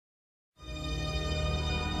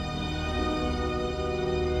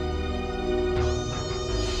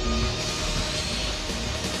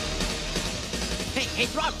Hey,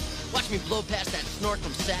 Throttle, watch me blow past that snort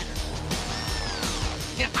from Saturn.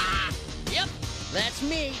 Yep, that's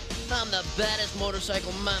me. I'm the baddest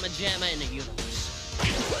motorcycle mama jamma in the universe.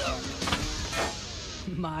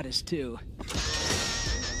 Modest, too.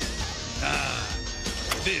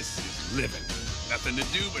 This is living. Nothing to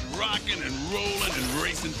do but rocking and rolling and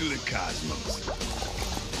racing through the cosmos.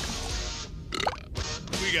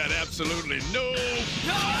 We got absolutely no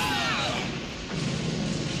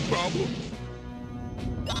problem.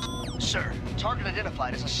 Sir, target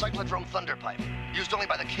identified as a cyclodrome thunderpipe, used only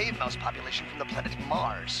by the cave mouse population from the planet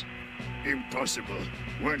Mars. Impossible.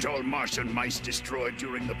 Weren't all Martian mice destroyed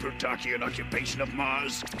during the Plutarchian occupation of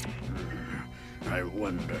Mars? I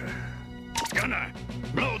wonder. Gunner,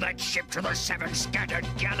 blow that ship to the 7 scattered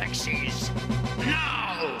galaxies!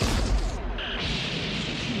 Now!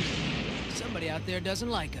 Somebody out there doesn't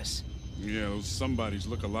like us. Yeah, those somebodies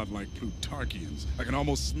look a lot like Plutarchians. I can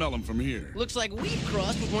almost smell them from here. Looks like we've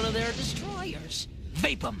crossed with one of their destroyers.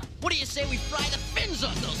 Vape 'em. What do you say we fry the fins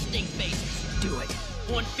off those stink faces? Do it.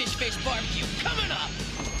 One fish face barbecue coming up!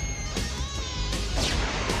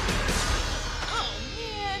 Oh,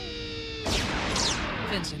 man!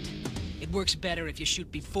 Vincent, it works better if you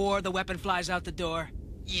shoot before the weapon flies out the door.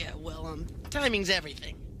 Yeah, well, timing's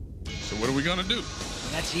everything. So what are we gonna do?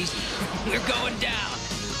 Well, that's easy. We're going down.